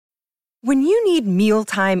When you need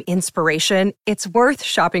mealtime inspiration, it's worth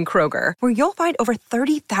shopping Kroger, where you'll find over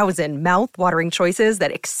 30,000 mouth-watering choices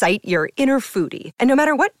that excite your inner foodie. And no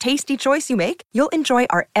matter what tasty choice you make, you'll enjoy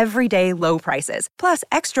our everyday low prices, plus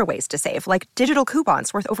extra ways to save, like digital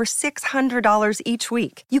coupons worth over $600 each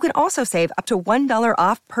week. You can also save up to $1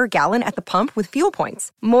 off per gallon at the pump with fuel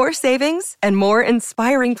points. More savings and more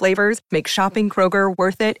inspiring flavors make shopping Kroger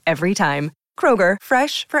worth it every time. Kroger,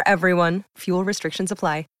 fresh for everyone. Fuel restrictions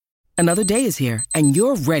apply. Another day is here, and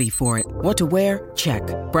you're ready for it. What to wear? Check.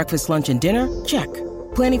 Breakfast, lunch, and dinner? Check.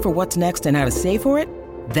 Planning for what's next and how to save for it?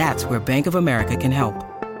 That's where Bank of America can help.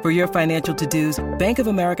 For your financial to-dos, Bank of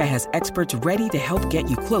America has experts ready to help get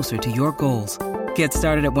you closer to your goals. Get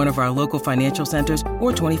started at one of our local financial centers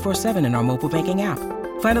or 24/7 in our mobile banking app.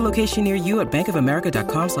 Find a location near you at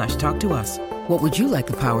bankofamerica.com/talktous. What would you like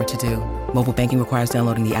the power to do? Mobile banking requires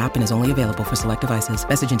downloading the app and is only available for select devices.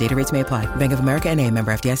 Message and data rates may apply. Bank of America N.A.,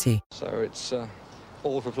 member FDIC. So it's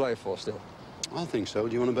all for play for still? I think so.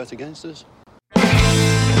 Do you want to bet against us?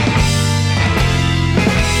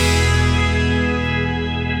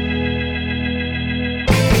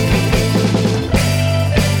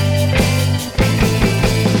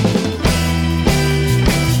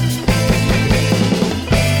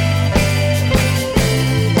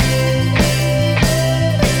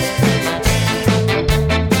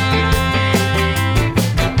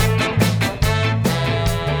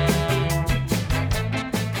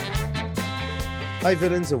 Hi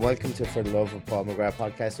villains, and welcome to For the Love of Paul McGrath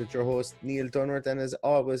podcast with your host Neil Dunnard, and as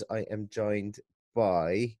always I am joined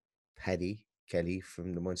by Paddy Kelly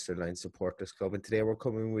from the Munster Line Supporters Club, and today we're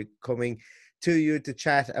coming to you to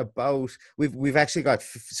chat about we've actually got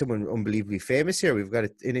someone unbelievably famous here. We've got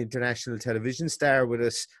an international television star with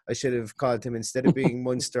us. I should have called him, instead of being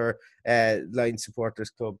Munster Line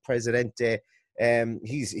Supporters Club Presidente,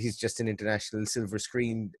 he's just an international silver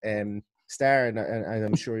screen star, and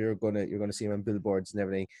I'm sure you're gonna see him on billboards and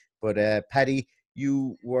everything. But Paddy,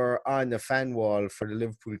 you were on the fan wall for the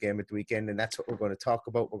Liverpool game at the weekend, and that's what we're going to talk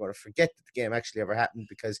about. We're going to forget that the game actually ever happened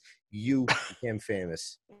because you became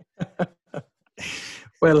famous.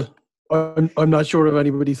 Well, I'm not sure if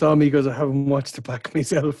anybody saw me because I haven't watched it back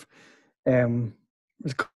myself. It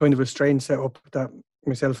was kind of a strange setup that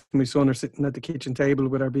myself and my son are sitting at the kitchen table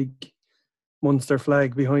with our big Munster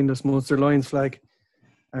flag behind us, Munster Lions flag.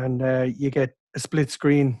 And you get a split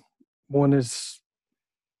screen. One is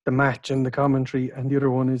the match and the commentary, and the other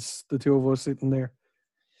one is the two of us sitting there.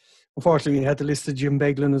 Unfortunately, you had to list Jim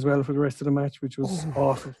Beglin as well for the rest of the match, which was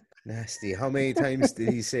awful. Nasty. How many times did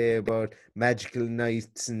he say about magical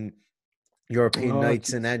nights and European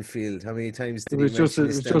nights in Anfield? How many times did he mention It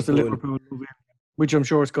was just a Liverpool movie, which I'm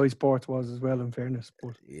sure Sky Sports was as well, in fairness.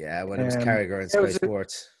 But yeah, when it was Carragher and Sky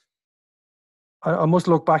Sports. I must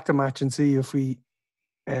look back the match and see if we...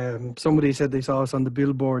 somebody said they saw us on the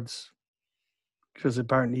billboards, because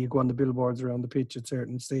apparently you go on the billboards around the pitch at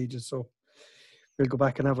certain stages, so we'll go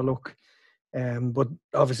back and have a look. But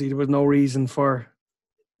obviously there was no reason for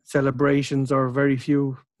celebrations, or very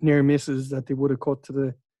few near misses that they would have cut to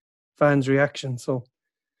the fans' reaction. So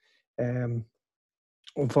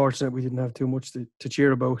unfortunately we didn't have too much to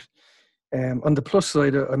cheer about. On the plus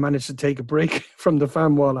side, I managed to take a break from the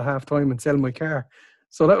fan wall at half time and sell my car.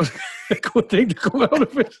 So that was a good thing to come out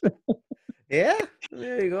of it. Yeah,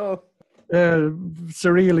 there you go.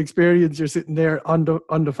 Surreal experience. You're sitting there on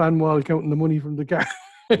the fan wall counting the money from the car.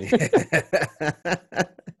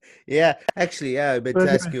 Yeah, actually, yeah, I meant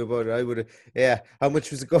to ask you about it. I would have, yeah. How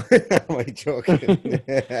much was it going? Am I joking?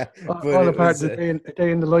 All apart of a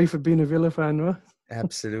day in the life of being a Villa fan, huh?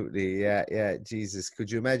 Absolutely, yeah. Jesus,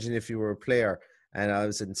 could you imagine if you were a player and I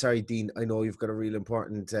was saying, sorry, Dean, I know you've got a real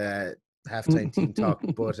important halftime team talk,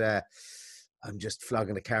 but I'm just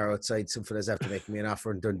flogging a car outside. Some fellas after making me an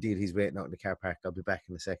offer in Dundee. He's waiting out in the car park. I'll be back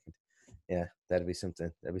in a second. Yeah, that'd be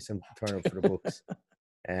something. That'd be some turn up for the books.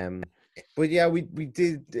 But yeah, we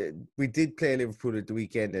did play Liverpool at the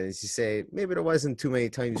weekend, and as you say, maybe there wasn't too many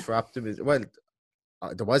times for optimism. Well,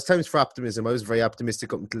 there was times for optimism. I was very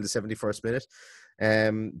optimistic up until the 71st minute,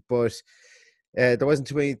 but there wasn't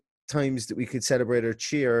too many times that we could celebrate or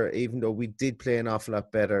cheer, even though we did play an awful lot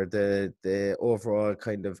better. The overall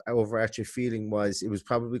kind of overarching feeling was it was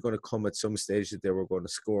probably going to come at some stage that they were going to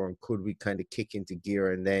score, and could we kind of kick into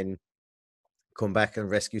gear and then come back and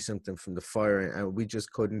rescue something from the fire, and we just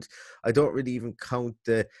couldn't. I don't really even count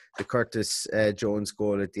the Curtis Jones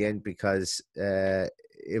goal at the end, because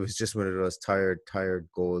it was just one of those tired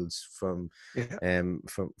goals from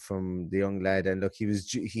the young lad. And look,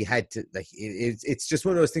 he had to, like, it's just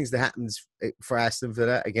one of those things that happens for Aston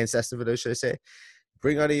Villa, against Aston Villa, should I say.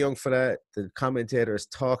 Bring on a young fella, the commentators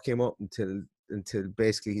talk him up until until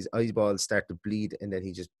basically his eyeballs start to bleed, and then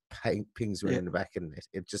he just pings one in the back of the net.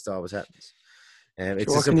 It just always happens.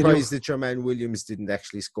 It's a surprise that your man Williams didn't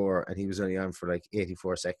actually score, and he was only on for like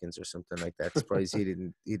 84 seconds or something like that. Surprised he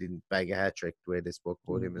didn't bag a hat trick the way they spoke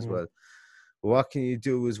about him as well. But what can you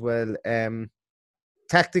do as well?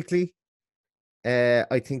 Tactically,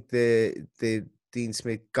 I think the Dean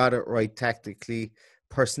Smith got it right tactically.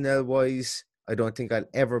 Personnel wise, I don't think I'll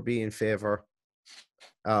ever be in favour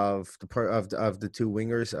of the two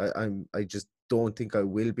wingers. I just don't think I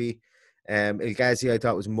will be. El Ghazi I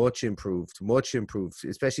thought was much improved,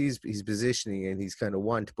 especially his positioning and his kind of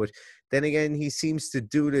want. But then again, he seems to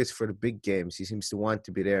do this for the big games. He seems to want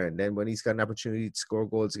to be there, and then when he's got an opportunity to score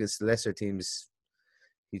goals against the lesser teams,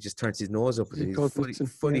 he just turns his nose up at it.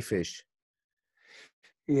 He's funny fish.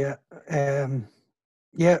 Yeah,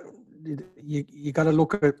 you got to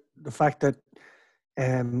look at the fact that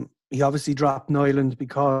he obviously dropped Nyland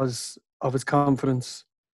because of his confidence.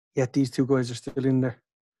 Yet these two guys are still in there.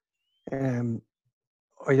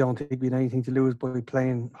 I don't think we had anything to lose by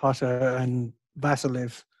playing Hotta and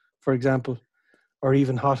Vasilev, for example, or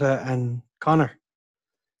even Hotta and Connor,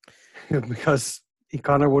 because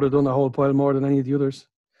Connor would have done a whole pile more than any of the others.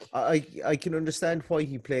 I can understand why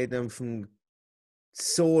he played them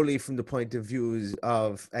solely from the point of view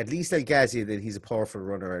of at least El Ghazi, that he's a powerful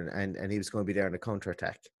runner and he was going to be there in the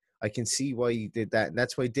counter-attack. I can see why he did that, and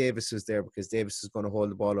that's why Davis was there, because Davis is going to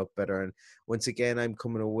hold the ball up better. And once again, I'm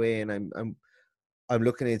coming away and I'm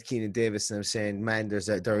looking at Keenan Davis and I'm saying, man,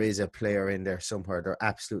 there is a player in there somewhere. There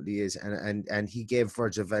absolutely is, and he gave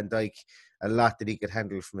Virgil van Dijk a lot that he could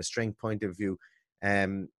handle from a strength point of view.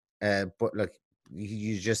 But like,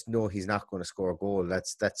 you just know he's not going to score a goal.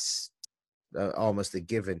 That's almost a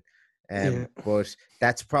given. But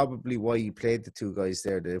that's probably why he played the two guys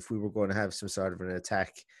there, that if we were going to have some sort of an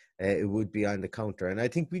attack, it would be on the counter. And I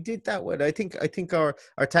think we did that well. I think our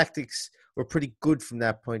tactics were pretty good from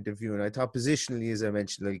that point of view. And I thought positionally, as I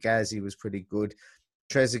mentioned, El Ghazi was pretty good.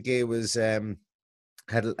 Trezeguet was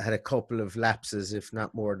had a couple of lapses, if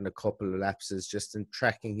not more than a couple of lapses, just in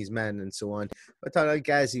tracking his man and so on. I thought El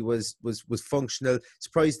Ghazi was functional.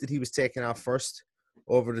 Surprised that he was taken off first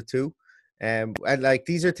over the two. And like,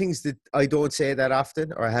 these are things that I don't say that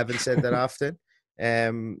often, or I haven't said that often.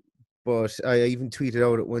 But I even tweeted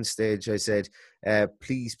out at one stage, I said,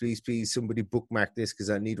 please, somebody bookmark this, because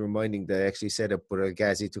I need reminding that I actually said it, but El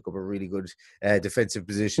Ghazi took up a really good defensive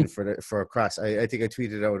position for a cross. I think I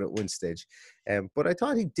tweeted out at one stage. But I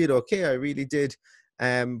thought he did okay. I really did.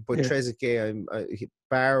 But Trezeguet,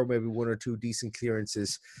 bar maybe one or two decent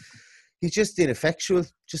clearances, he's just ineffectual,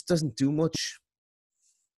 just doesn't do much.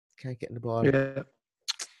 Can't get in the ball.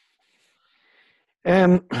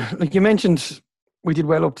 Yeah. Like you mentioned, we did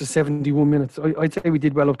well up to 71 minutes. I'd say we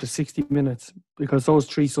did well up to 60 minutes, because those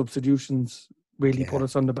three substitutions really put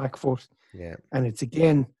us on the back foot. Yeah. And it's,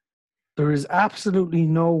 again, there is absolutely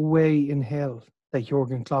no way in hell that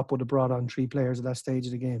Jurgen Klopp would have brought on three players at that stage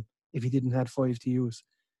of the game if he didn't have five to use.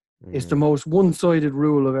 It's the most one-sided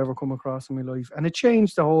rule I've ever come across in my life. And it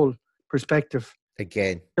changed the whole perspective.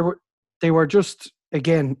 Again. They were just,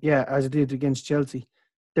 again, as it did against Chelsea,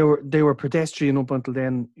 they were pedestrian up until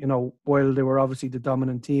then, while they were obviously the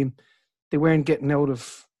dominant team. They weren't getting out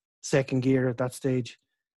of second gear at that stage.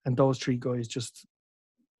 And those three guys just,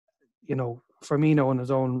 Firmino on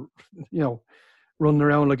his own, running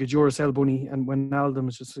around like a Duracell bunny, and Wijnaldum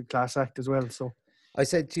is just a class act as well. So I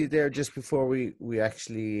said to you there just before we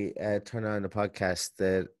actually turn on the podcast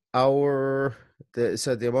that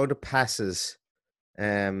the amount of passes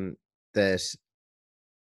that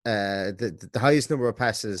the highest number of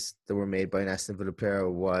passes that were made by an Aston Villa player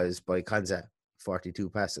was by Konsa, 42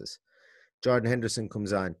 passes. Jordan Henderson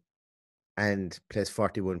comes on and plays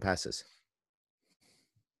 41 passes.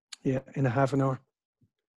 Yeah, in a half an hour.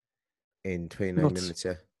 In 29 minutes,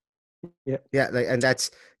 Yeah. Yeah, and that's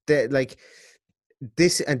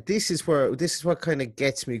this is what kind of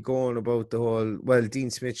gets me going about the whole. Well,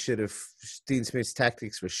 Dean Smith's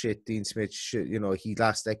tactics were shit. Dean Smith should, he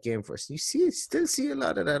lost that game for us. You still see a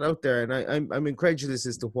lot of that out there, and I'm incredulous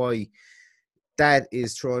as to why that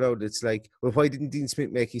is thrown out. It's like, well, why didn't Dean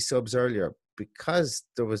Smith make his subs earlier? Because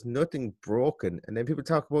there was nothing broken. And then people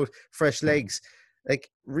talk about fresh legs. Like,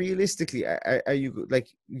 realistically, are you, like,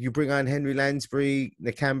 you bring on Henry Lansbury,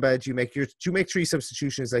 Nakamba, do you make three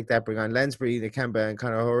substitutions like that? Bring on Lansbury, Nakamba, and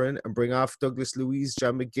Conor Horan, and bring off Douglas Luiz,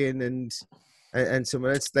 John McGinn, and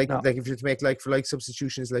someone else. Like if you're to make like for like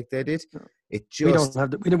substitutions like they did, it just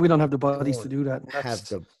we don't have the bodies to do that. Have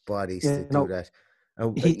the bodies to do that.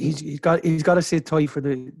 He's got to sit tight for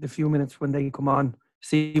the few minutes when they come on,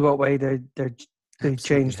 see what way they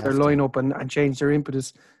change their lineup and change their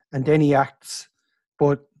impetus. and then he acts.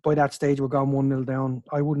 But by that stage, we're gone 1-0 down.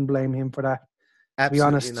 I wouldn't blame him for that. To be Absolutely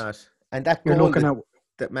honest, not. And that you're goal looking at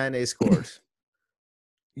that Mane scored,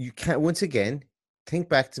 you can't, once again, think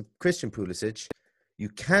back to Christian Pulisic. You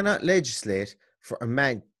cannot legislate for a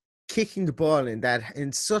man kicking the ball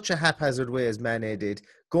in such a haphazard way as Mane did,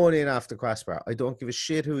 going in off the crossbar. I don't give a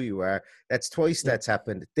shit who you are. That's twice that's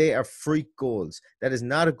happened. They are freak goals. That is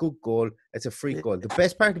not a good goal. It's a freak goal. The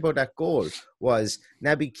best part about that goal was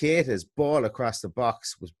Naby Keita's ball across the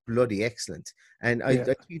box was bloody excellent. And I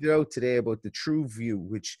tweeted out today about the True View,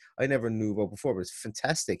 which I never knew about before, but it's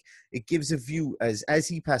fantastic. It gives a view as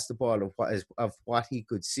he passed the ball of what he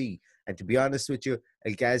could see. And to be honest with you,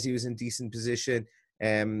 El Ghazi was in decent position.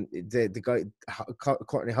 The guy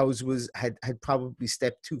Courtney House had probably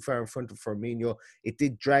stepped too far in front of Firmino. It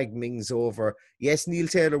did drag Mings over. Yes, Neil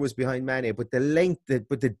Taylor was behind Mane, but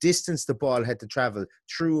the distance the ball had to travel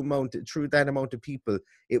through that amount of people,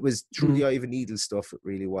 it was through the eye of a needle stuff. It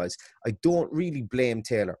really was. I don't really blame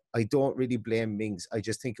Taylor. I don't really blame Mings. I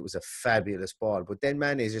just think it was a fabulous ball. But then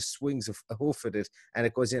Mane just swings a hoof at it and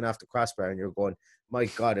it goes in off the crossbar, and you're going, my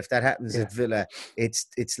God, if that happens at Villa, it's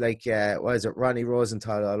like what is it, Ronnie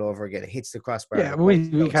Rosenthal all over again. It hits the crossbar. Yeah,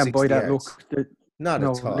 we can't buy that yards. Look. Not at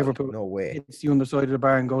all. Liverpool, no way. It's the underside of the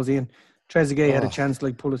bar and goes in. Trezeguet had a chance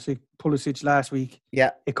like Pulisic last week.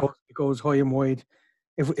 Yeah, it goes high and wide.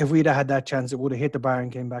 If we'd have had that chance, it would have hit the bar and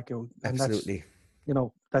came back out. And absolutely.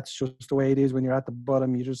 That's just the way it is when you're at the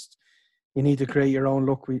bottom. You need to create your own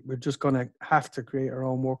luck. We're just gonna have to create our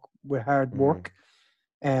own work with hard work.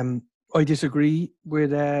 I disagree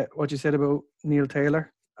with what you said about Neil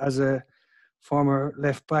Taylor. As a former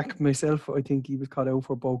left back myself, I think he was caught out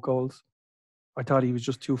for both goals. I thought he was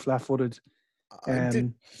just too flat-footed.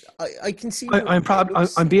 I can see.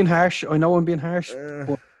 I'm being harsh. I know I'm being harsh.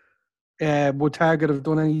 But would Target have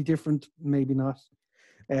done any different? Maybe not.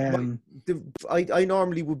 I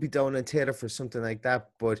normally would be down on Taylor for something like that,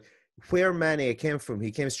 but where Mane came from,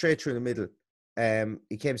 he came straight through the middle.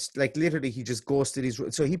 He came literally. He just ghosted his.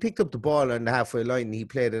 So he picked up the ball on the halfway line and he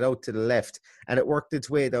played it out to the left, and it worked its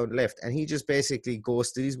way down the left, and he just basically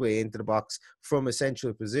ghosted his way into the box from a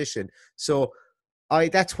central position. So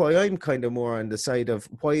that's why I'm kind of more on the side of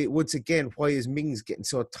why is Mings getting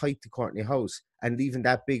so tight to Courtney House and leaving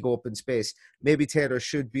that big open space? Maybe Taylor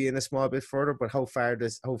should be in a small bit further, but how far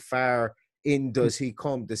in does he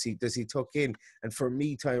come? Does he tuck in? And for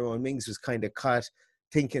me, Tyrone Mings was kind of caught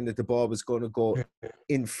thinking that the ball was going to go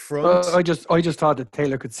in front. I just thought that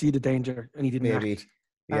Taylor could see the danger and he didn't act.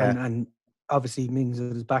 Yeah. And obviously Mings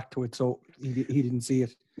is back to it, so he didn't see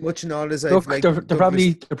it. Much and all as they're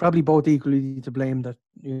probably both equally to blame that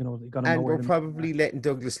they got to know. And we're probably letting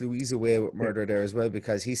Douglas Luiz away with murder there as well,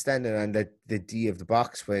 because he's standing on the D of the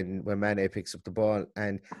box when Mane picks up the ball,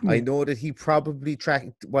 and I know that he probably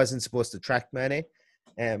wasn't supposed to track Mane.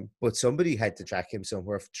 But somebody had to track him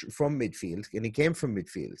somewhere from midfield, and he came from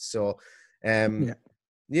midfield. So,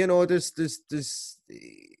 there's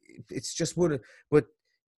it's just one. But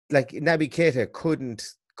like Naby Keita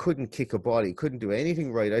couldn't kick a ball. He couldn't do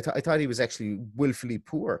anything right. I thought he was actually willfully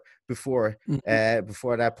poor before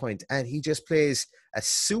that point, and he just plays a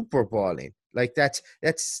super ball in. Like that's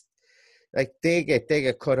like they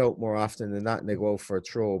get cut out more often than not, and they go for a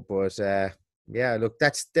throw. But yeah, look,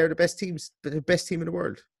 they're the best team in the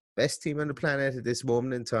world, best team on the planet at this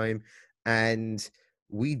moment in time, and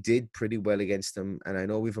we did pretty well against them. And I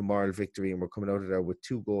know we've a moral victory, and we're coming out of there with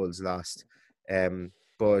 2 goals lost.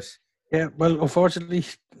 But yeah, well, unfortunately,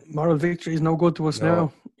 moral victory is no good to us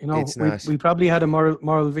now. It's not. We probably had a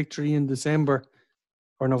moral victory in December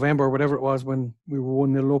or November or whatever it was when we were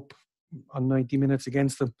 1-0 up on 90 minutes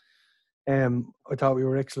against them. I thought we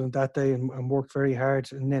were excellent that day and worked very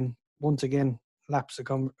hard, and then once again lapse of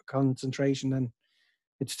concentration, and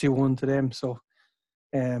it's 2-1 to them. So,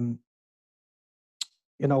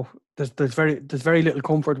 there's very little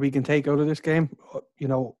comfort we can take out of this game,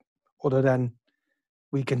 other than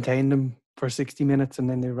we contained them for 60 minutes and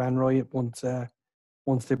then they ran riot once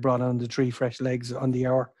they brought on the 3 fresh legs on the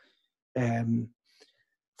hour.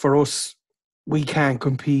 For us, we can't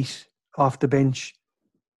compete off the bench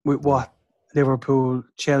with what Liverpool,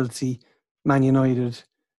 Chelsea, Man United,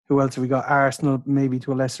 who else have we got? Arsenal, maybe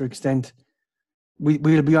to a lesser extent.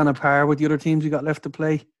 We'll be on a par with the other teams we got left to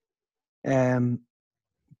play.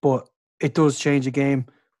 But it does change a game.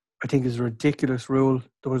 I think it's a ridiculous rule.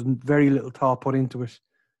 There was very little thought put into it.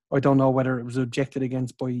 I don't know whether it was objected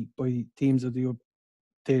against by teams at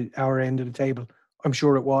our end of the table. I'm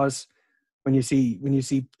sure it was. When you see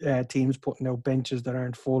teams putting out benches that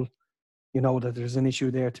aren't full, you know that there's an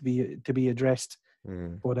issue there to be addressed.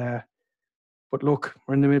 But But look,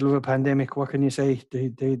 we're in the middle of a pandemic. What can you say?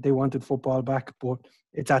 They wanted football back, but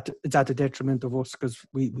it's at the detriment of us because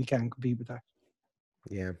we can't compete with that.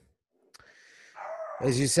 Yeah.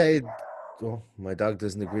 As you said, my dog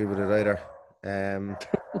doesn't agree with it either.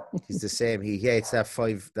 He's the same. He hates that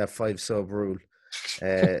five sub rule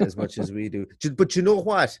as much as we do. But you know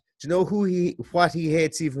what? Do you know what he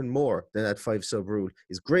hates even more than that 5 sub rule?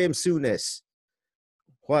 Is Graham Souness.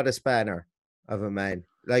 What a spanner of a man.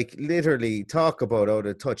 Like, literally, talk about out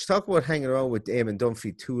of touch. Talk about hanging around with Eamon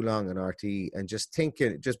Dunphy too long in RTE and just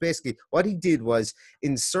basically what he did was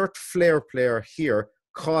insert flair player here,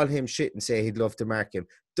 call him shit and say he'd love to mark him.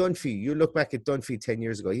 Dunphy, you look back at Dunphy 10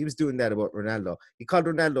 years ago, he was doing that about Ronaldo. He called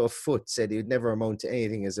Ronaldo a foot, said he would never amount to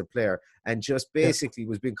anything as a player, and just basically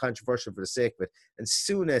was being controversial for the sake of it. And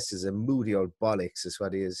Souness is a moody old bollocks, is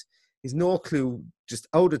what he is. He's no clue, just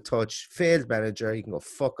out of touch, failed manager. He can go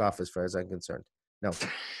fuck off as far as I'm concerned. No,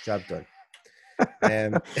 job done.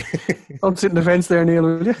 Don't sit in the fence there, Neil,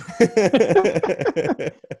 will you?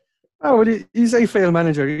 Oh, well, he's a failed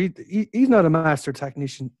manager. He's not a master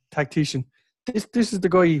tactician. This is the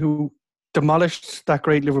guy who demolished that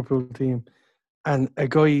great Liverpool team, and a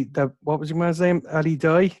guy that, what was your man's name? Ali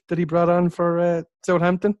Dye, that he brought on for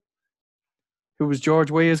Southampton, who was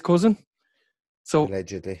George Weah's cousin. So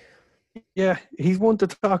allegedly, yeah, he's one to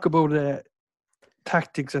talk about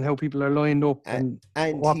tactics and how people are lined up and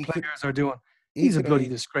what players are doing. He's a bloody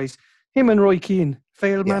disgrace. Him and Roy Keane,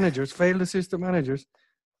 failed managers, failed assistant managers,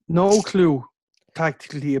 no clue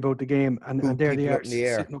tactically about the game, and there they are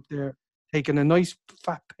sitting up there taking a nice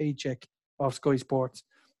fat paycheck off Sky Sports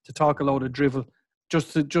to talk a load of drivel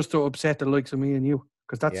just to upset the likes of me and you,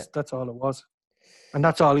 because that's all it was, and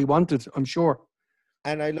that's all he wanted, I'm sure.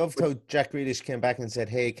 And I loved how Jack Grealish came back and said,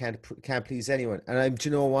 "Hey, can't please anyone." And do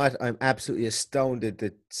you know what? I'm absolutely astounded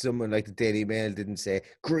that someone like the Daily Mail didn't say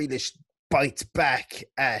Grealish bites back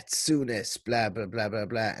at Souness, blah blah blah blah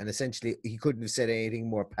blah. And essentially, he couldn't have said anything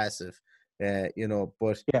more passive, But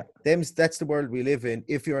that's the world we live in.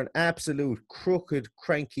 If you're an absolute crooked,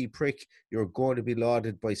 cranky prick, you're going to be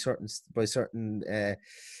lauded by certain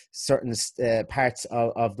parts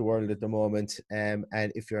of the world at the moment. And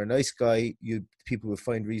if you're a nice guy, people will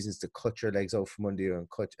find reasons to cut your legs out from under you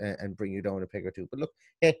and bring you down a peg or two. But look,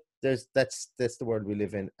 that's the world we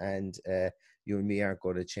live in, and you and me aren't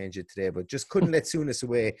going to change it today. But just couldn't let Souness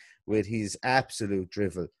away with his absolute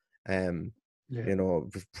drivel.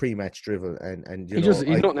 Pre-match drivel, and he's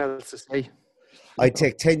nothing else to say. I'd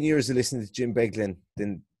take 10 years of listening to Jim Beglin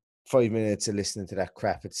than 5 minutes of listening to that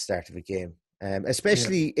crap at the start of a game.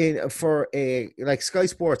 Especially for Sky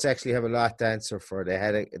Sports actually have a lot to answer for. They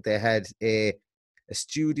had a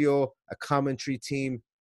studio, a commentary team,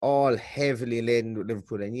 all heavily laden with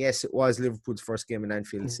Liverpool. And yes, it was Liverpool's first game in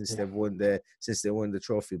Anfield since they won the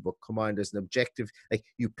trophy. But come on, there's an objective. Like,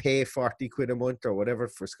 you pay 40 quid a month or whatever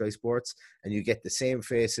for Sky Sports, and you get the same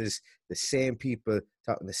faces, the same people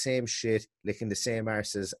talking the same shit, licking the same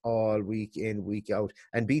arses all week in, week out.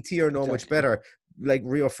 And BT are no much better. Like,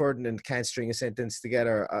 Rio Ferdinand can't string a sentence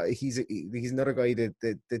together. He's another guy that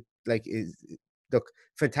is. Look,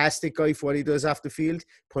 fantastic guy for what he does off the field.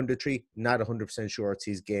 Punditry, not 100% sure it's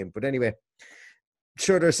his game. But anyway,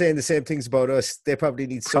 sure, they're saying the same things about us. They probably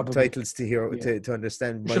need subtitles to hear to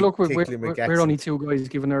understand. Look, we're only two guys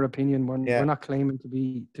giving our opinion. We're not claiming to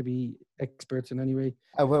be experts in any way.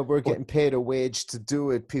 And when we're getting paid a wage to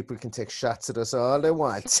do it, people can take shots at us all they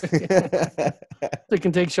want. They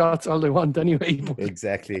can take shots all they want anyway.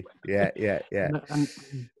 Exactly. Yeah. And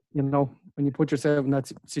when you put yourself in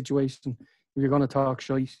that situation, if you're going to talk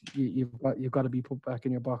shite, you've got to be put back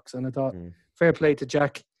in your box. And I thought, fair play to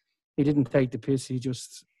Jack. He didn't take the piss. He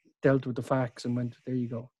just dealt with the facts and went, there you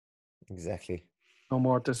go. Exactly. No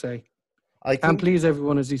more to say. I can't please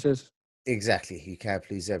everyone, as he says. Exactly. You can't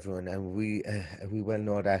please everyone. And we well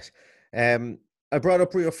know that. I brought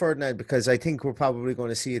up Rio Ferdinand because I think we're probably going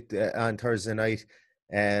to see it on Thursday night.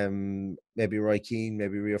 Maybe Roy Keane,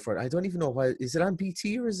 maybe Rio Ferdinand. I don't even know why. Is it on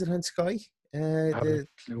BT or is it on Sky?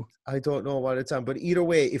 I don't know what it's on, but either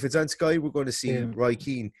way, if it's on Sky, we're going to see Roy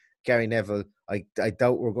Keane, Gary Neville. I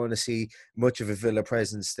doubt we're going to see much of a Villa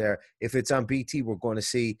presence there. If it's on BT, we're going to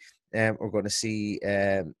see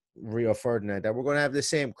Rio Ferdinand, and we're going to have the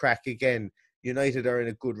same crack again. United are in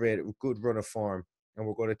a good run of form, and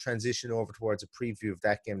we're going to transition over towards a preview of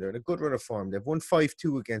that game. They're in a good run of form. They've won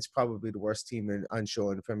 5-2 against probably the worst team on show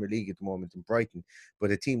in the Premier League at the moment in Brighton,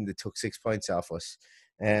 but a team that took 6 points off us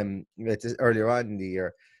earlier on in the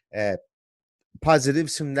year.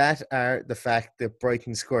 Positives from that are the fact that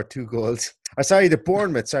Brighton scored 2 goals.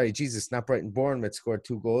 Bournemouth scored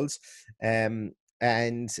 2 goals.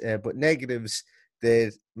 But negatives,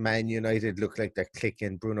 that Man United look like they're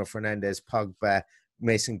clicking. Bruno Fernandes, Pogba,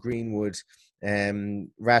 Mason Greenwood,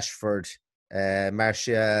 Rashford,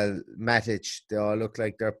 Martial, Matic, they all look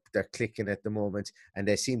like they're clicking at the moment, and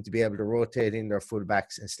they seem to be able to rotate in their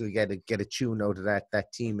fullbacks and still get a tune out of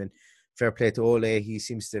that team. And fair play to Ole, he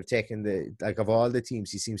seems to have taken of all the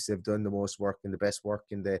teams, he seems to have done the most work and the best work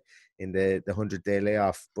in the 100-day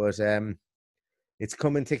layoff. But it's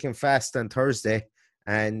coming thick and fast on Thursday,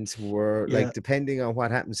 and we're depending on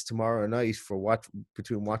what happens tomorrow night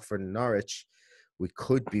between Watford and Norwich, we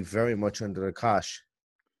could be very much under the cosh.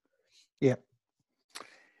 Yeah.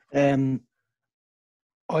 I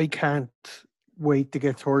can't wait to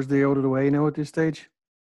get Thursday out of the way now at this stage.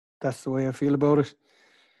 That's the way I feel about it.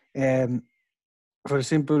 For the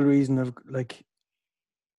simple reason of, like,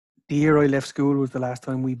 the year I left school was the last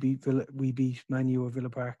time we beat Man U at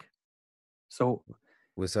Villa Park. So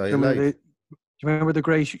was I alive? Do you remember the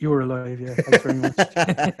great? You were alive, yeah. Thanks very much.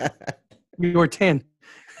 You were 10.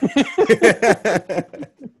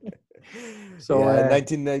 So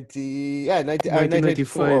 1990,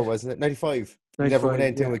 1994, wasn't it? 95. You never won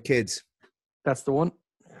anything with kids. That's the one.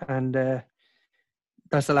 And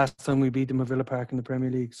that's the last time we beat them at Villa Park in the Premier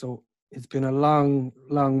League. So it's been a long,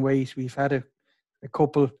 long wait. We've had a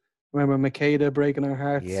couple. Remember Makeda breaking our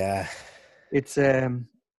hearts? Yeah. It's I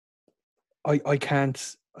can't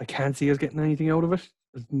see us getting anything out of it.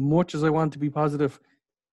 As much as I want to be positive,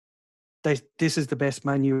 this is the best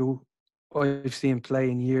Man U I've seen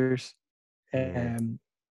play in years.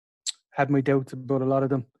 Had my doubts about a lot of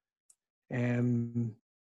them.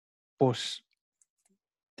 But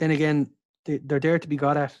then again, they're there to be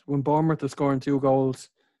got at. When Bournemouth are scoring 2 goals,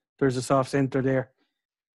 there's a soft centre there.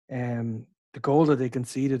 The goal that they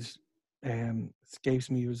conceded escapes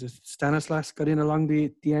me. Was it Stanislas got in along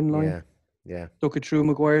the end line? Yeah. Took it through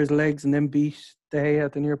Maguire's legs and then beat De Gea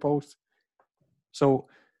at the near post. So,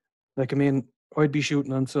 like, I mean, I'd be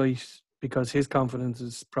shooting on sight because his confidence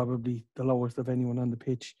is probably the lowest of anyone on the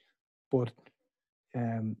pitch. But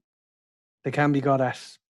they can be got at,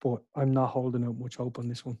 but I'm not holding out much hope on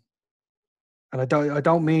this one. And I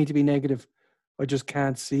don't mean to be negative. I just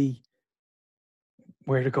can't see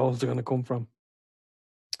where the goals are going to come from.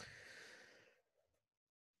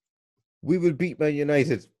 We will beat Man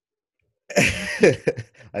United.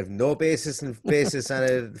 I have no basis on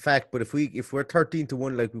the fact, but if we're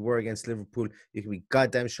 13-1 like we were against Liverpool, you can be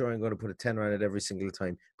goddamn sure I'm going to put a tenner on it every single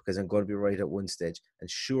time, because I'm going to be right at one stage, and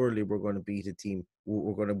surely we're going to beat a team.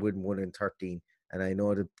 We're going to win 1 in 13. And I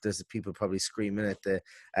know that there's people probably screaming at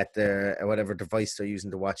their whatever device they're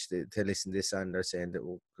using to watch to listen to this on. They're saying that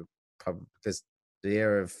we'll probably, because the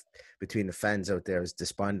air of between the fans out there is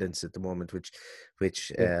despondence at the moment, which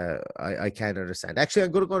I can't understand. Actually,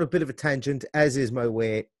 I'm going to go on a bit of a tangent, as is my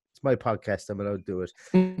way. It's my podcast. I'm allowed to do it.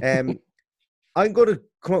 I'm going to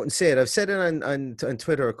come out and say it. I've said it on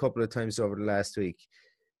Twitter a couple of times over the last week.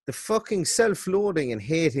 The fucking self-loathing and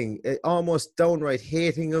hating, almost downright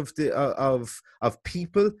hating of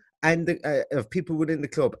people and of people within the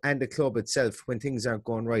club and the club itself when things aren't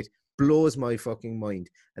going right, blows my fucking mind.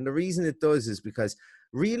 And the reason it does is because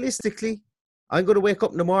realistically, I'm going to wake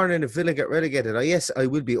up in the morning if Villa get relegated. Yes, I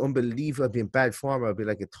will be unbelievable. I'll be in bad form. I'll be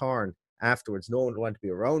like a thorn afterwards. No one will want to be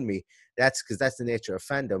around me. That's because that's the nature of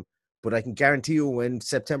fandom. But I can guarantee you when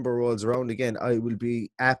September rolls around again, I will be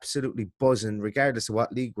absolutely buzzing regardless of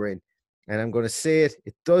what league we're in. And I'm going to say it,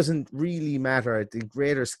 it doesn't really matter at the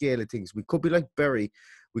greater scale of things. We could be like Bury.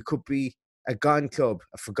 We could be a gone club,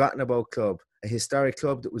 a forgotten about club, a historic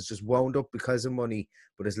club that was just wound up because of money.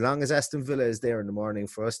 But as long as Aston Villa is there in the morning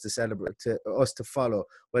for us to celebrate, us to follow,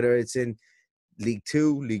 whether it's in League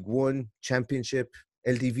 2, League 1, Championship,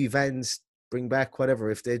 LDV vans, bring back whatever,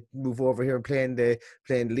 if they move over here and playing the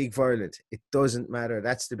League of Ireland, it doesn't matter.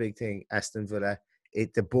 That's the big thing, Aston Villa.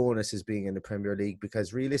 The bonus is being in the Premier League,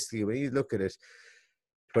 because realistically, when you look at it,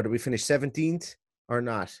 whether we finish 17th or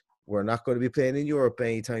not, we're not going to be playing in Europe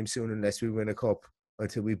anytime soon unless we win a cup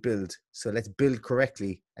until we build. So let's build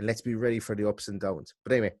correctly and let's be ready for the ups and downs.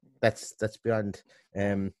 But anyway, that's beyond.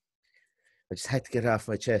 I just had to get it off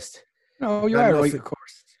my chest. No, you are right, of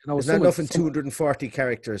course. There's not enough in 240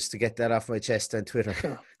 characters to get that off my chest on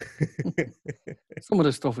Twitter. Some of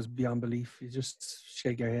the stuff is beyond belief. You just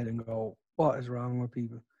shake your head and go, what is wrong with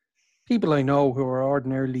people? People I know who are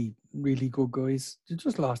ordinarily really good guys, they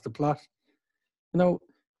just lost the plot. You know,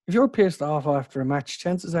 if you're pissed off after a match,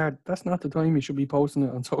 chances are that's not the time you should be posting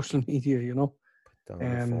it on social media, you know. Put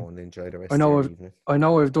down the phone and enjoy the rest of the evening. I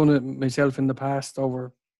know I've done it myself in the past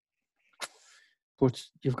but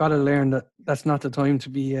you've got to learn that that's not the time to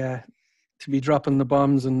be dropping the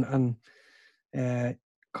bombs and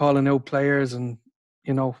calling out players, and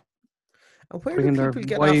you know. And where do bringing their people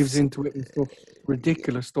get off? wives into it and stuff.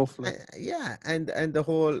 Ridiculous stuff. Like, Yeah, and the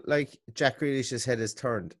whole, like, Jack Grealish's head is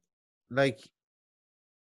turned. Like,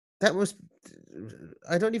 that was,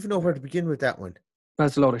 I don't even know where to begin with that one.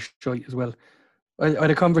 that's a lot of shite as well. I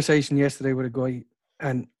had a conversation yesterday with a guy,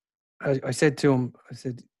 and I said to him, I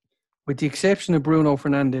said, with the exception of Bruno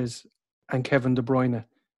Fernandes and Kevin De Bruyne,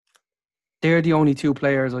 they're the only two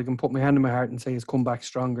players I can put my hand in my heart and say has come back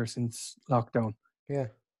stronger since lockdown. Yeah.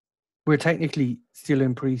 We're technically still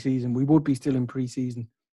in pre-season. We would be still in pre-season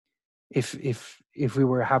if we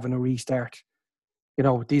were having a restart. You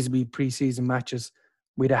know, these would be pre-season matches.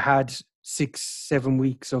 We'd have had 6-7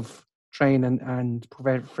 weeks of training and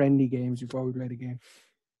friendly games before we played a game.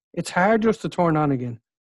 It's hard just to turn on again.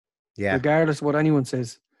 Yeah. Regardless of what anyone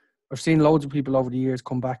says. I've seen loads of people over the years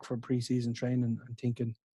come back for pre-season training and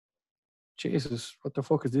thinking, Jesus, what the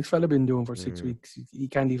fuck has this fella been doing for 6 weeks? He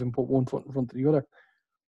can't even put one foot in front of the other.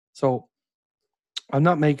 So I'm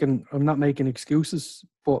not making excuses,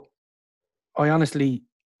 but I honestly,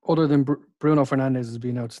 other than Bruno Fernandes has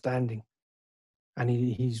been outstanding, and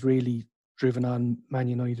he's really driven on Man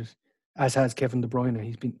United, as has Kevin De Bruyne.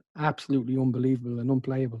 He's been absolutely unbelievable and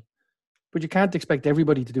unplayable. But you can't expect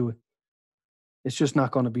everybody to do it. It's just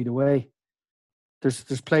not going to be the way. There's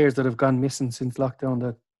players that have gone missing since lockdown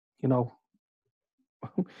that, you know,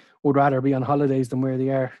 would rather be on holidays than where they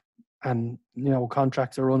are, and, you know,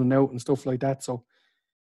 contracts are running out and stuff like that. So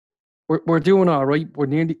we're doing all right.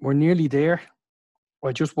 We're nearly there.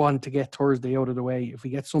 I just want to get Thursday out of the way. If we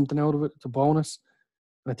get something out of it, it's a bonus.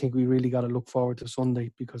 I think we really got to look forward to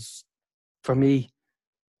Sunday, because for me,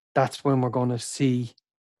 that's when we're going to see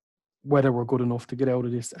whether we're good enough to get out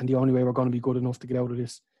of this. And the only way we're going to be good enough to get out of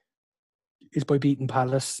this is by beating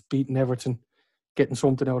Palace, beating Everton, getting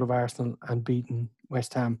something out of Arsenal, and beating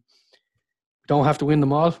West Ham. We don't have to win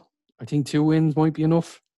them all. I think 2 wins might be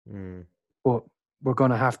enough. But we're going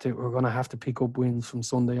to have to pick up wins from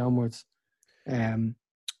Sunday onwards. I'm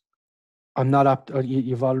not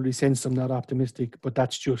you've already sensed I'm not optimistic, but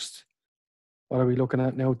that's just, what are we looking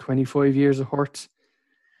at now? 25 years of hurt,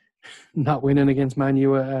 not winning against Man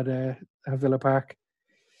U at Villa Park.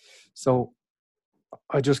 So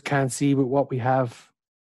I just can't see with what we have,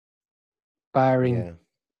 barring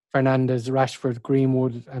Fernandes, Rashford,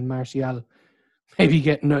 Greenwood, and Martial, maybe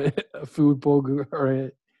getting a food bug or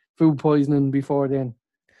a food poisoning before then.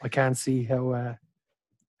 I can't see how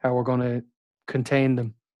we're going to contain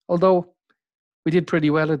them. Although we did pretty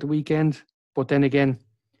well at the weekend, but then again,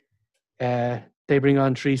 they bring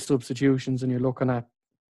on 3 substitutions, and you're looking at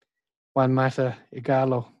Juan Mata,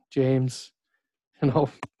 Igalo, James. You know,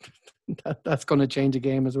 that's going to change a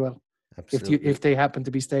game as well. Absolutely. If they happen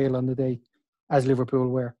to be stale on the day, as Liverpool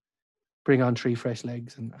were, bring on 3 fresh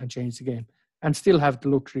legs and change the game, and still have the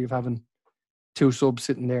luxury of having 2 subs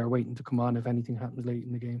sitting there waiting to come on if anything happens late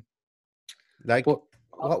in the game. Like, but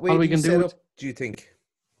what way do you set up, do you think?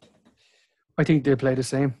 I think they play the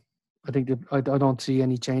same. I think I don't see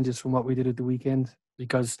any changes from what we did at the weekend,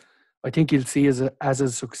 because I think you'll see as a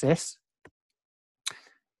success.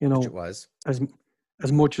 You know, Which it was.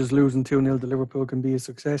 As much as losing 2-0 to Liverpool can be a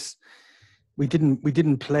success, we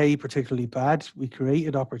didn't play particularly bad. We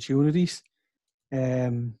created opportunities.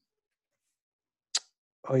 I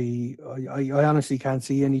honestly can't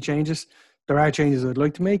see any changes. There are changes I'd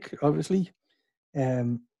like to make, obviously.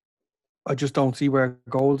 I just don't see where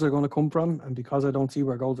goals are going to come from. And because I don't see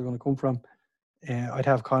where goals are going to come from, I'd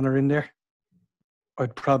have Connor in there.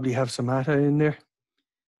 I'd probably have Samata in there.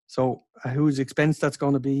 So whose expense that's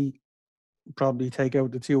going to be, probably take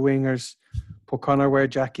out the 2 wingers, put Connor where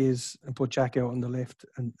Jack is, and put Jack out on the left,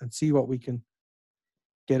 and see what we can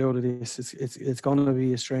get out of this. It's going to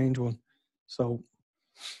be a strange one. So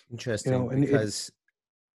interesting, you know, because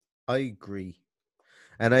I agree.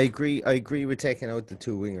 And I agree with taking out the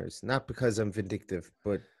 2 wingers, not because I'm vindictive,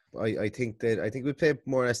 but I think we play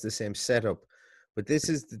more or less the same setup. But this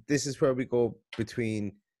is where we go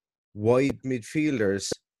between wide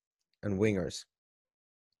midfielders and wingers.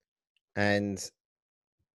 And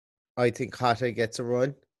I think Jota gets a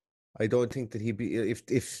run. I don't think that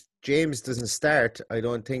if James doesn't start, I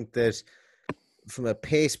don't think that from a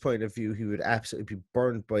pace point of view he would absolutely be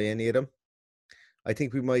burnt by any of them. I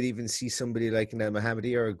think we might even see somebody like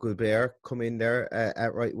Mohamedi or Gilbert come in there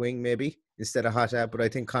at right wing, maybe instead of Jota. But I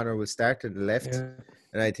think Connor will start at the left,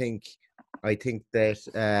 and I think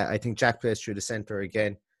Jack plays through the centre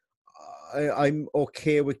again. I'm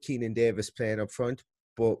okay with Keenan Davis playing up front,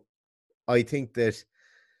 but I think that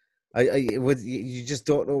you just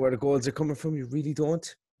don't know where the goals are coming from. You really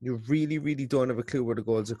don't. You really, really don't have a clue where the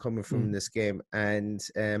goals are coming from in this game. And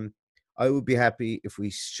I would be happy if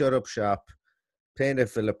we shut up shop, playing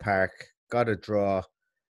at Villa Park, got to draw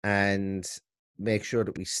and make sure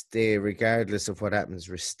that we stay, regardless of what happens,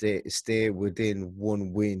 we stay within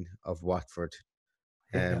one win of Watford.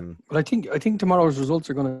 Yeah. Well, I think tomorrow's results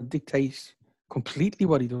are going to dictate completely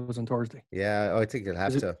what he does on Thursday. Yeah, I think he'll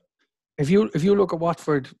have to. If you look at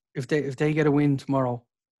Watford, if they get a win tomorrow,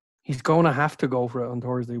 he's going to have to go for it on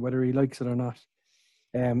Thursday, whether he likes it or not.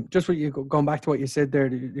 Just what you going back to what you said there,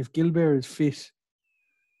 if Gilbert is fit,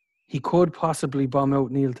 he could possibly bomb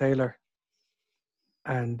out Neil Taylor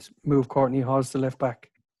and move Courtney Hawes to left back,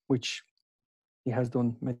 which he has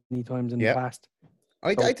done many times in the past.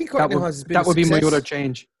 I think Courtney Hawes has been that would be my other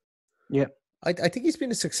change. Yeah, I think he's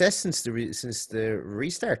been a success since the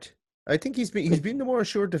restart. I think he's been the more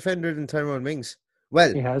assured defender than Tyrone Mings.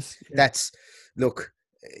 Well, he has. Yeah. That's look.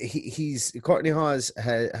 He's Courtney Hawes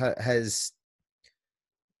has.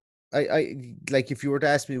 I like, if you were to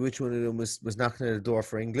ask me which one of them was knocking at the door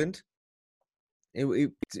for England,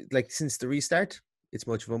 it like since the restart, it's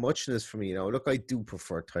much of a muchness for me. Look, I do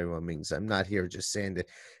prefer Tyrone Mings. I'm not here just saying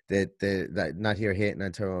that not here hating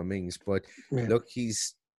on Tyrone Mings, but look,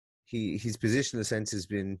 his positional sense has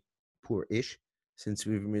been poor-ish since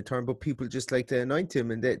we've returned, but people just like to anoint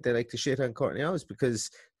him, and they like to shit on Courtney Hawes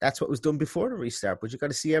because that's what was done before the restart. But you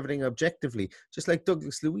got to see everything objectively, just like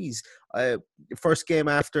Douglas Luiz. First game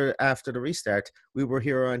after the restart, we were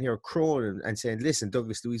here crowing and saying, "Listen,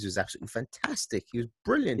 Douglas Luiz was absolutely fantastic. He was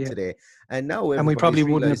brilliant today." And now, we probably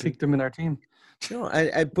wouldn't have picked him in our team. No,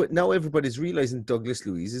 but now everybody's realizing Douglas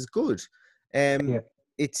Luiz is good.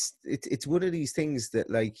 It's one of these things that,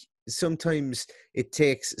 like, sometimes it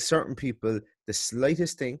takes certain people the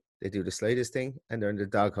slightest thing, they do the slightest thing, and they're in the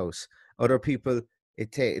doghouse. Other people,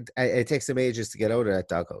 it takes them ages to get out of that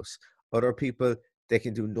doghouse. Other people, they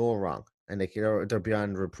can do no wrong, and they're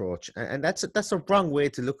beyond reproach. And that's a wrong way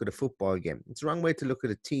to look at a football game. It's a wrong way to look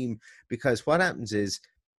at a team, because what happens is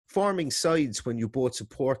forming sides when you both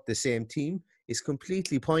support the same team is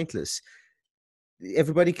completely pointless.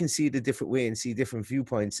 Everybody can see it a different way and see different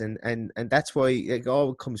viewpoints, and that's why it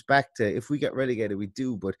all comes back to, if we get relegated, we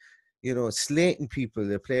do, but slating people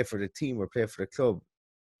that play for the team or play for the club,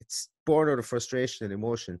 it's born out of frustration and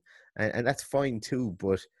emotion, and that's fine too.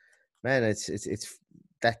 But man, it's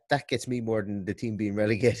that gets me more than the team being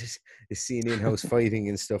relegated, is seeing in-house fighting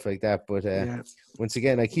and stuff like that. But once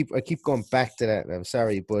again, I keep going back to that. I'm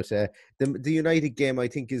sorry, but the United game, I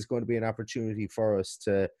think, is going to be an opportunity for us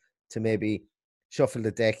to maybe shuffle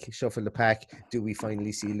the deck, shuffle the pack. Do we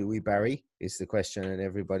finally see Louis Barry? Is the question on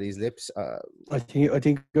everybody's lips. I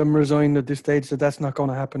think I'm resigned at this stage that that's not going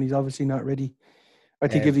to happen. He's obviously not ready. I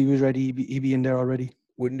think if he was ready, he'd be in there already.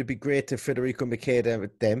 Wouldn't it be great to Federico Macheda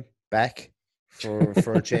with them back for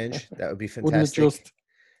a change? That would be fantastic.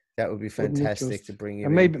 That would be fantastic to bring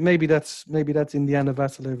him. And maybe that's Indiana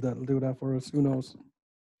Vassilev that'll do that for us. Who knows?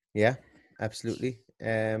 Yeah, absolutely.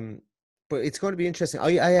 But it's going to be interesting.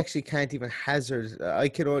 I actually can't even hazard.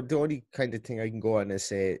 The only kind of thing I can go on and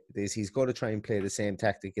say is he's going to try and play the same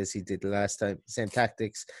tactic as he did the last time, same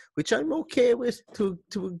tactics, which I'm okay with to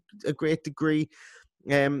a great degree.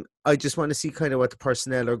 I just want to see kind of what the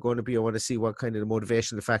personnel are going to be. I want to see what kind of the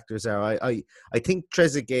motivational factors are. I think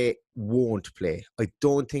Trezeguet won't play. I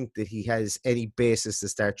don't think that he has any basis to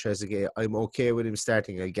start Trezeguet. I'm okay with him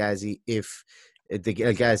starting El Ghazi if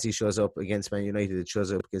El Ghazi shows up against Man United, it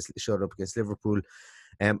showed up against Liverpool.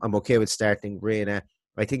 I'm okay with starting Reina.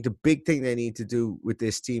 I think the big thing they need to do with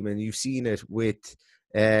this team, and you've seen it with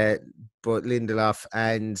both Lindelof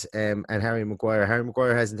and Harry Maguire. Harry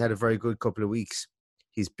Maguire hasn't had a very good couple of weeks.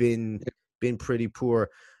 He's been pretty poor,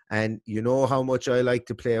 and you know how much I like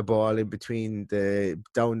to play a ball in between the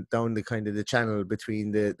down the kind of the channel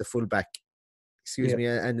between the fullback.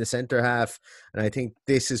 And the centre half. And I think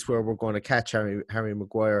this is where we're going to catch Harry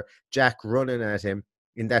Maguire. Jack running at him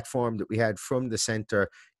in that form that we had from the centre,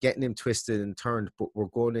 getting him twisted and turned. But we're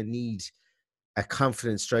going to need a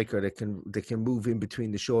confident striker that can move in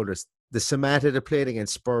between the shoulders. The Samata that played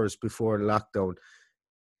against Spurs before the lockdown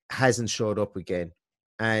hasn't showed up again.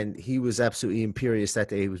 And he was absolutely imperious that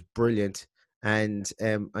day. He was brilliant. And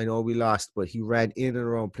I know we lost, but he ran in and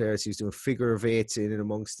around players. He was doing figure of eights in and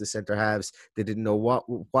amongst the centre halves. They didn't know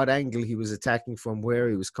what angle he was attacking from, where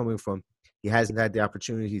he was coming from. He hasn't had the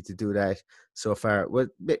opportunity to do that so far. Well,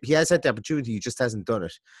 he has had the opportunity, he just hasn't done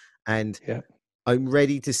it. And I'm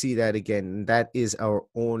ready to see that again. And that is our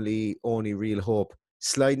only real hope.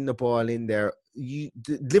 Sliding the ball in there.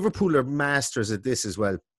 Liverpool are masters at this as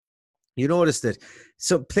well. You notice that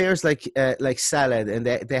some players like Salah, and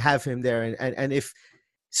they have him there, and if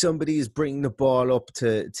somebody is bringing the ball up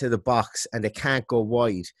to the box and they can't go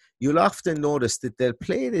wide, you'll often notice that they'll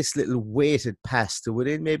play this little weighted pass to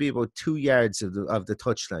within maybe about 2 yards of the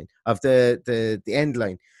touchline, of the end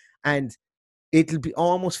line. And it'll be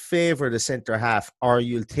almost favour the centre half, or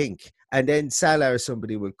you'll think. And then Salah or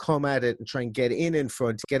somebody will come at it and try and get in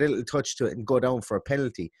front, get a little touch to it and go down for a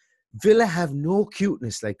penalty. Villa have no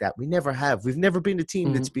cuteness like that. We never have. We've never been a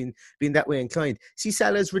team that's been that way inclined. See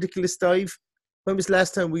Salah's ridiculous dive? When was the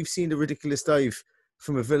last time we've seen a ridiculous dive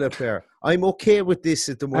from a Villa player? I'm okay with this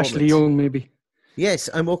at the moment. Ashley Young, maybe. Yes,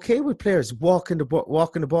 I'm okay with players walking the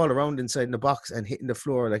ball around inside in the box and hitting the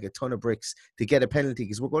floor like a ton of bricks to get a penalty,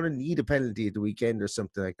 because we're going to need a penalty at the weekend or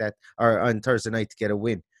something like that, or on Thursday night to get a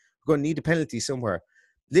win. We're going to need a penalty somewhere.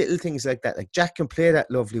 Little things like that. Like Jack can play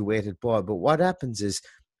that lovely weighted ball, but what happens is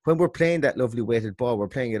when we're playing that lovely weighted ball, we're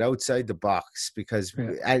playing it outside the box because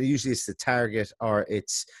usually it's the target, or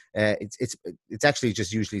it's actually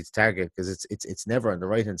just usually it's target, because it's never on the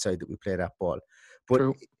right hand side that we play that ball. But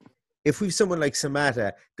True. If we've someone like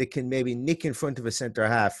Samata that can maybe nick in front of a centre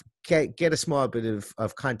half, get a small bit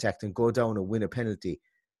of contact and go down and win a penalty,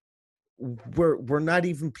 we're not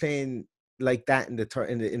even playing like that in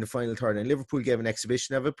the final third. And Liverpool gave an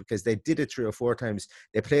exhibition of it because they did it 3 or 4 times.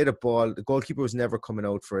 They played a ball. The goalkeeper was never coming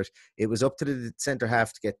out for it. It was up to the centre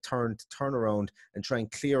half to turn around and try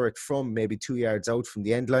and clear it from maybe 2 yards out from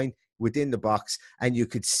the end line within the box. And you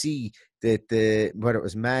could see that whether it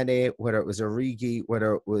was Mane, whether it was Origi,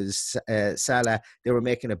 whether it was Salah, they were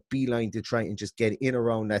making a beeline to try and just get in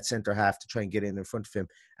around that centre half to try and get in front of him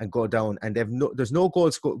and go down. And there's no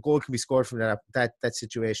goal can be scored from that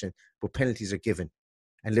situation, but penalties are given,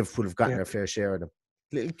 and Liverpool have gotten their fair share of them.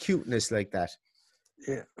 Little cuteness like that.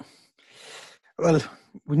 Yeah. Well,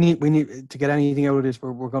 we need to get anything out of this.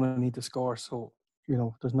 We're going to need to score. So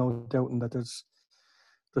there's no doubting that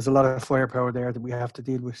there's a lot of firepower there that we have to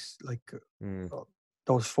deal with, like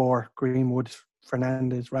those 4: Greenwood,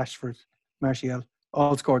 Fernandes, Rashford, Martial,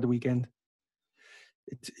 all scored the weekend.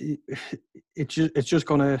 It's just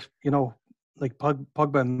going to, like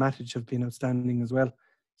Pogba and Matic have been outstanding as well.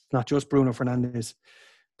 It's not just Bruno Fernandes,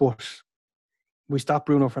 but we stopped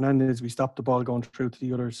Bruno Fernandes, we stopped the ball going through to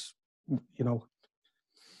the others,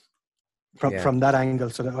 from that angle.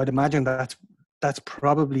 So I'd imagine that's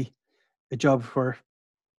probably a job for,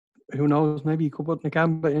 who knows, maybe you could put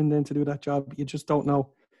Nakamba in then to do that job. You just don't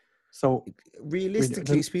know. So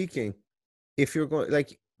realistically speaking, if you're going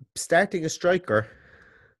starting a striker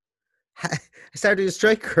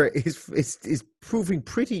is proving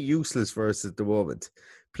pretty useless for us at the moment.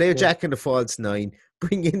 Play Jack in the false 9,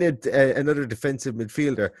 bring in another defensive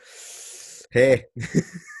midfielder. Hey,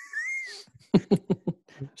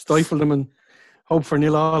 stifle them and hope for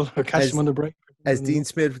 0-0 or catch them on the break. As Dean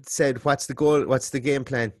Smith said, what's the goal? What's the game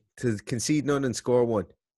plan? To concede none and score 1.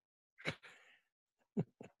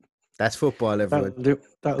 That's football, everyone.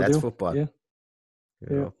 That's football.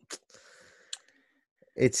 Yeah.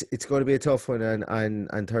 It's going to be a tough one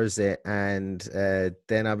on Thursday, and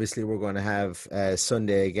then obviously we're going to have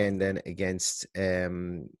Sunday again then against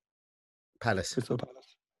Palace. Crystal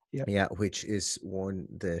Palace. Yeah, which is one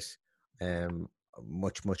that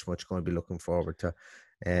much going to be looking forward to.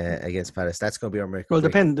 Against Palace. That's going to be our miracle.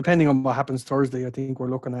 Well, depending on what happens Thursday, I think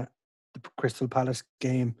we're looking at the Crystal Palace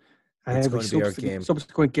game and it's every going to be our game.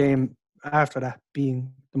 Subsequent game after that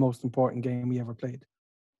being the most important game we ever played.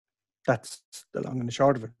 That's the long and the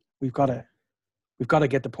short of it. We've got to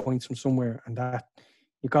get the points from somewhere, and that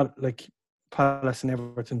you got Palace and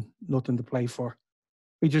Everton, nothing to play for.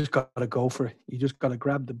 We just got to go for it. You just got to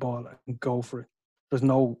grab the ball and go for it. There's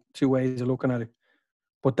no two ways of looking at it.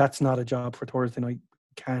 But that's not a job for Thursday night.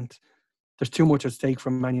 Can't. There's too much at stake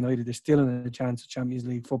from Man United. They're still in a chance of Champions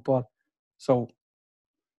League football, so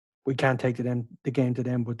we can't take the game to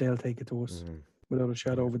them, but they'll take it to us without a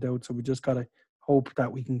shadow of a doubt. So we just gotta hope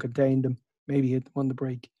that we can contain them, maybe hit them on the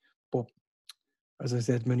break. But as I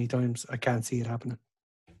said many times, I can't see it happening.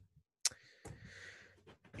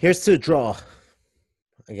 Here's to a draw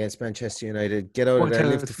against Manchester United. Get out of there,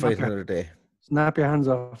 live to fight another day. Snap your hands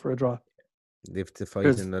off for a draw. Live to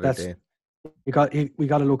fight another day. We got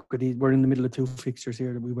to look at these. We're in the middle of 2 fixtures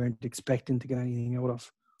here that we weren't expecting to get anything out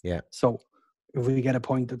of. Yeah. So if we get a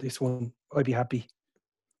point at this one, I'd be happy.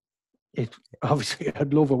 Obviously,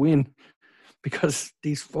 I'd love a win because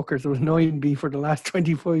these fuckers have annoyed me for the last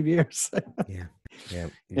 25 years. You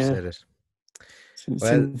said it.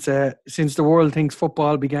 Since the world thinks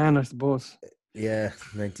football began, I suppose. Yeah,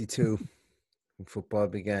 92 when football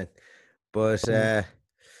began. But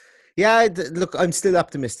look, I'm still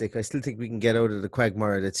optimistic. I still think we can get out of the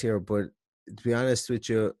quagmire that's here. But to be honest with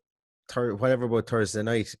you, whatever about Thursday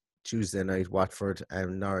night, Tuesday night, Watford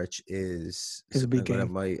and Norwich is It's a big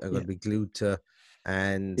I'm game. going to be glued to.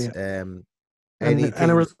 And And a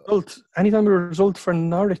anything. result, anytime a result for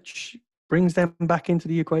Norwich brings them back into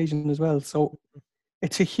the equation as well. So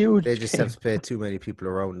it's a huge They just game. have to play too many people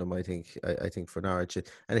around them, I think. I think for Norwich.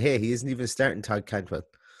 And hey, he isn't even starting Todd Cantwell.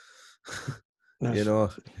 You know,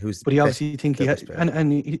 who's but he obviously think he best had, player.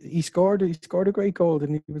 and he scored a great goal,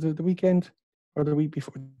 didn't he? Was it the weekend or the week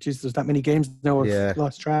before? Jeez, there's that many games now. I've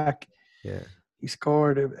lost track. Yeah. He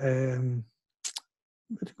scored it's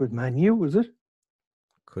a good Man U, was it?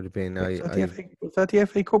 Could have been. Was that the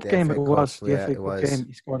FA Cup game? FA It was Cup, the yeah, FA it Cup was. game.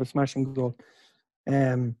 He scored a smashing goal.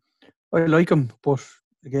 I like him, but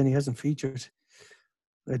again, he hasn't featured.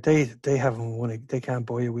 They haven't won it. They can't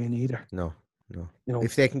buy a win either. No. You know,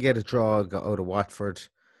 If they can get a draw out of Watford,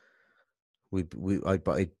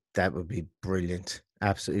 that would be brilliant.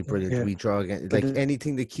 Absolutely brilliant. Yeah. We draw again, But like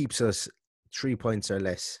anything that keeps us 3 points or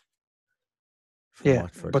less from yeah,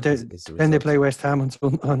 Watford. but is the then they result. play West Ham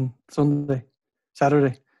on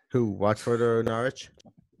Saturday. Who, Watford or Norwich?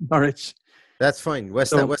 Norwich. That's fine.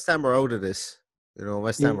 West Ham are out of this. You know,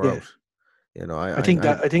 West Ham are out. You know, I think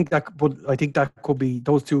that could be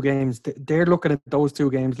those two games. They're looking at those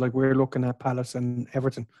two games like we're looking at Palace and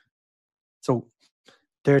Everton. So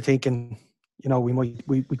they're thinking, you know,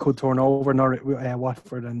 we could turn over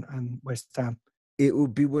Watford and West Ham. It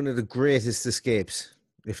would be one of the greatest escapes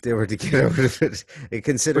if they were to get out of it.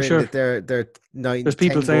 Considering sure. that they're 9. There's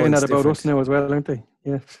people 10 saying that goals about different. us now as well, aren't they?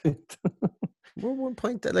 Yeah. We're 1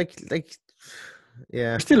 point that like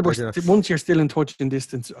yeah. Once you're still in touching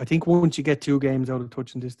distance, I think once you get 2 games out of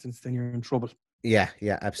touching distance, then you're in trouble. Yeah,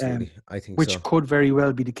 absolutely. I think which so. could very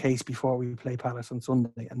well be the case before we play Palace on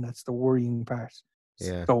Sunday, and that's the worrying part.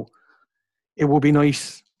 Yeah. So it would be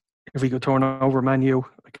nice if we could turn over Man U.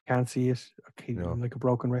 I can't see it. I'm like a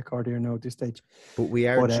broken record here now at this stage. But we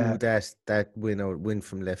are due that win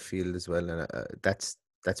from left field as well, and that's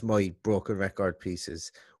my broken record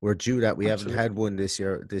pieces. We're due that. We haven't had one this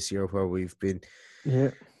year where we've been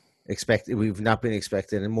we've not been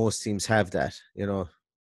expected, and most teams have that, you know.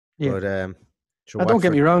 Yeah. But don't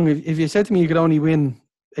get me wrong. If you said to me you could only win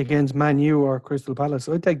against Man U or Crystal Palace,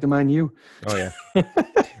 I'd take the Man U. Oh yeah.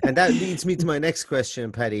 And that leads me to my next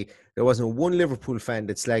question, Paddy. There wasn't one Liverpool fan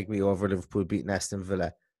that slagged me over Liverpool beating Aston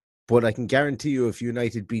Villa. But I can guarantee you if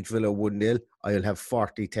United beat Villa 1-0, I'll have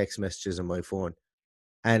 40 text messages on my phone.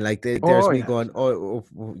 And like there's me going,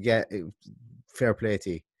 yeah, fair play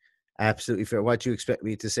to you. Absolutely fair. What do you expect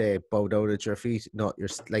me to say? Bow down at your feet? No, you're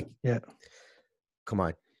like, yeah. Come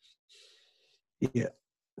on. Yeah.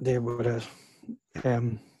 They would have,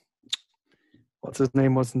 what's his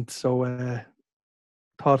name wasn't so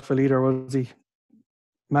thoughtful either, was he?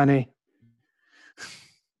 Mane.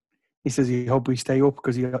 He says he hope we stay up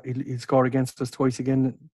because he'll score against us twice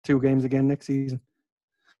again, 2 games again next season.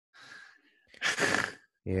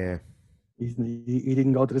 Yeah. He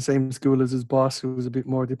didn't go to the same school as his boss, who was a bit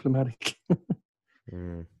more diplomatic.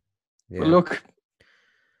 Yeah. But look,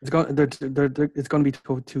 it's going to be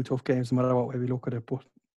 2 tough games no matter what way we look at it. But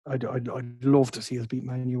I'd love to see us beat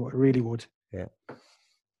Man U. I really would. Yeah.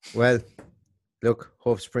 Well, look,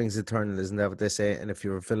 hope springs eternal, isn't that what they say? And if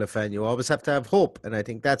you're a Villa fan, you always have to have hope. And I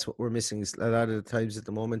think that's what we're missing a lot of the times at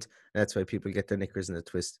the moment. And that's why people get their knickers in a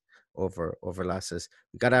twist over losses.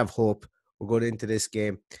 We got to have hope. We're going into this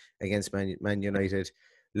game against Man United.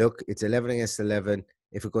 Look, it's 11 against 11.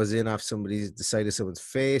 If it goes in off the side of someone's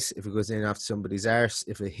face, if it goes in off somebody's arse,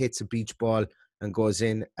 if it hits a beach ball and goes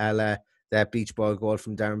in, a la that beach ball goal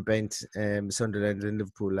from Darren Bent, Sunderland and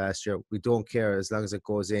Liverpool last year, we don't care as long as it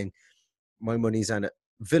goes in. My money's on it.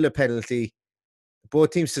 Villa penalty,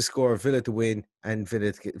 both teams to score, Villa to win, and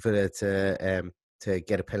Villa to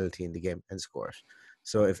get a penalty in the game and score it.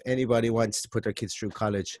 So if anybody wants to put their kids through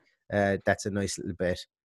college, that's a nice little bet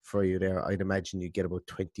for you there. I'd imagine you get about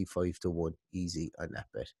 25-1 easy on that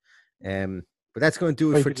bet. But that's going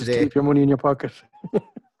to do it for today. Just keep your money in your pocket.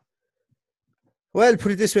 Well,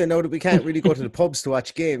 put it this way, now that we can't really go to the pubs to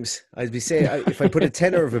watch games, I'd be saying if I put a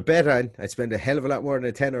tenner of a bet on, I'd spend a hell of a lot more than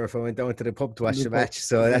a tenner if I went down to the pub to watch the match.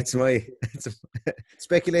 So that's my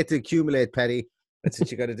speculate to accumulate, Paddy. That's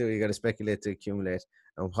what you got to do. You got to speculate to accumulate.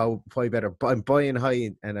 And why better? I'm buying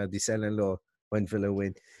high and I'll be selling low when Villa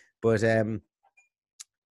win. But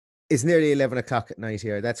it's nearly 11 o'clock at night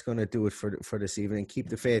here. That's going to do it for this evening. Keep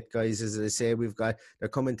the faith, guys. As I say, they're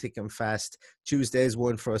coming thick and fast. Tuesday is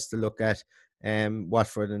one for us to look at.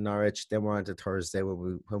 Watford and Norwich. Then we're on to Thursday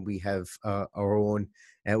when we have our own,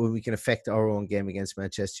 when we can affect our own game against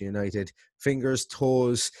Manchester United. Fingers,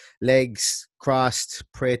 toes, legs crossed.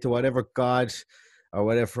 Pray to whatever God or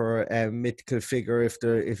whatever mythical figure,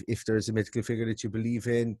 if there's a mythical figure that you believe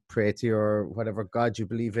in, pray to your whatever God you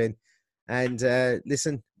believe in. And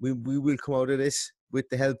listen, we will come out of this with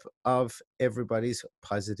the help of everybody's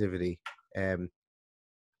positivity.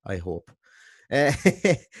 I hope.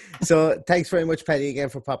 So thanks very much, Paddy, again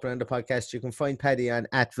for popping on the podcast. You can find Paddy on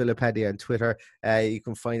 @VillaPaddy on Twitter. You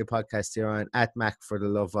can find the podcast here on @Mac for the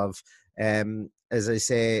love of. As I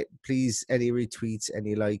say, please, any retweets,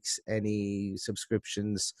 any likes, any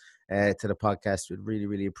subscriptions to the podcast, we'd really,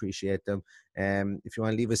 really appreciate them. If you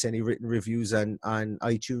want to leave us any written reviews on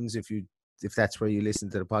iTunes, if that's where you listen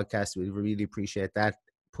to the podcast, we'd really appreciate that.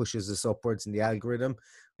 Pushes us upwards in the algorithm,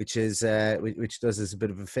 which does us a bit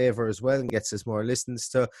of a favor as well and gets us more listens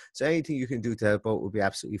to. So anything you can do to help out would be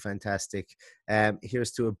absolutely fantastic.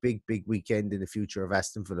 Here's to a big weekend in the future of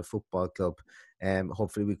Aston Villa Football Club.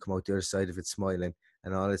 Hopefully we come out the other side of it smiling,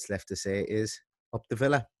 and all that's left to say is up the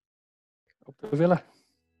Villa. Up the Villa.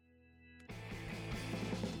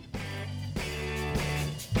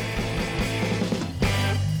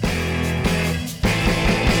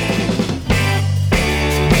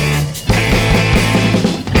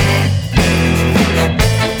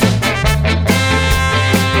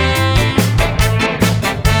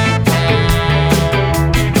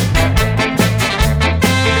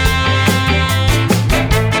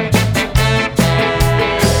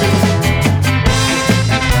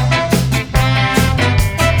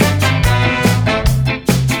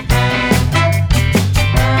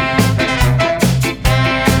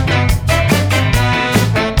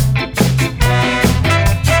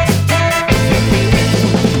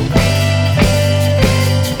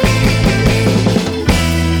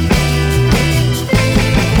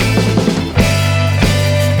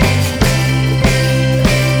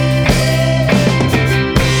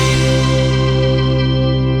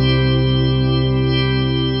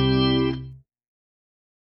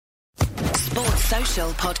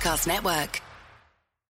 Podcast Network.